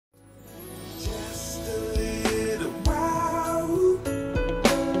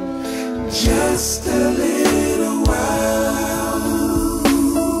Just a little while.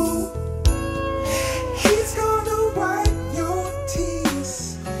 He's gonna wipe your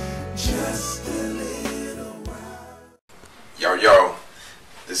tears. Just a little while. Yo,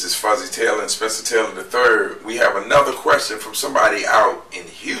 this is Fuzzy Taylor and Spencer Taylor III. We have another question from somebody out in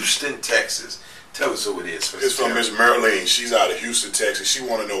Houston, Texas. Tell us who it is, Spencer. It's from Miss Merlene. She's out of Houston, Texas. She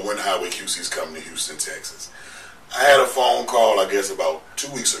want to know when Highway QC's coming to Houston, Texas. I had a phone call, I guess, about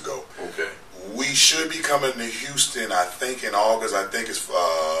 2 weeks ago. Okay. We should be coming to Houston, I think, in August. I think it's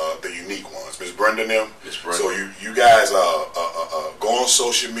the unique ones. Miss Brenda and them. Miss Brenda. So you guys go on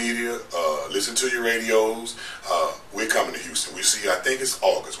social media, listen to your radios. We're coming to Houston. We see, I think it's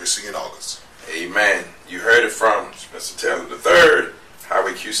August. We see in August. Amen. You heard it from Spencer Taylor III,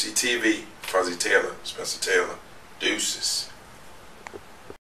 Highway QC TV, Fuzzy Taylor, Spencer Taylor. Deuces.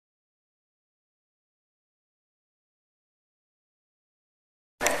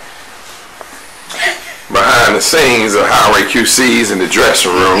 Behind the scenes of Highway QCs in the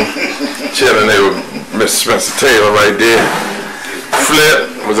dressing room, chilling there with Mr. Spencer Taylor right there. Flip,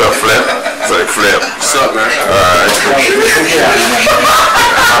 what's up, Flip? Say Flip. What's up, man? Alright.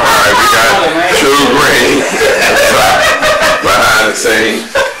 Alright, we got True Green behind the scenes.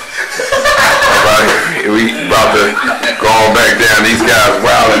 We about to go on back down. These guys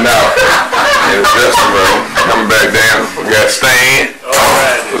wilding out in the dressing room. Coming back down. We got Stan.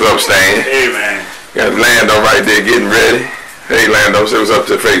 Alright. What's up, Stan? Hey, man. Got Lando right there getting ready. Hey, Lando, say what's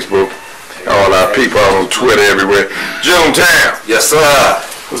up to Facebook. All our people on Twitter everywhere. Junetown. Yes, sir.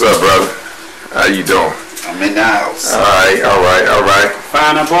 What's up, brother? How you doing? I'm in the house. Alright.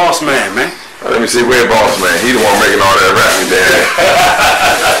 Find a boss man, man. Let me see where boss man. He the one making all that rapping down there.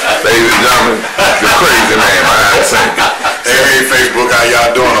 Ladies and gentlemen, the crazy man behind the scenes. Hey, Facebook, how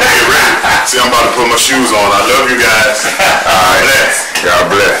y'all doing? I'm getting ready. See, I'm about to put my shoes on. I love you guys. Alright. God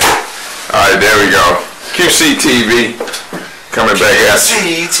bless. Alright, there we go. QC TV coming back at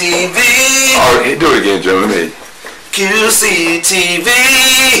you. QC TV. Oh, do it again, Joe. Let me. QC TV.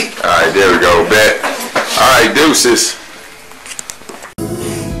 Alright, there we go. Bet. Alright, deuces.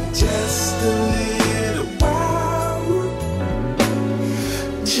 Just a little while.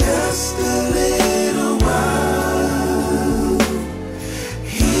 Just a little while.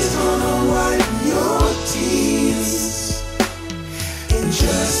 He's gonna wipe your tears in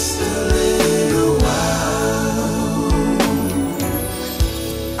just a little while.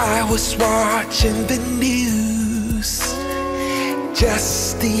 I was watching the news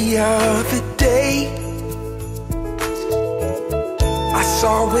just the other day. I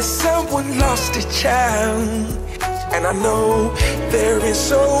saw where someone lost a child, and I know there is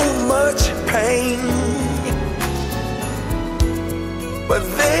so much pain, but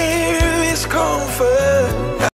there is comfort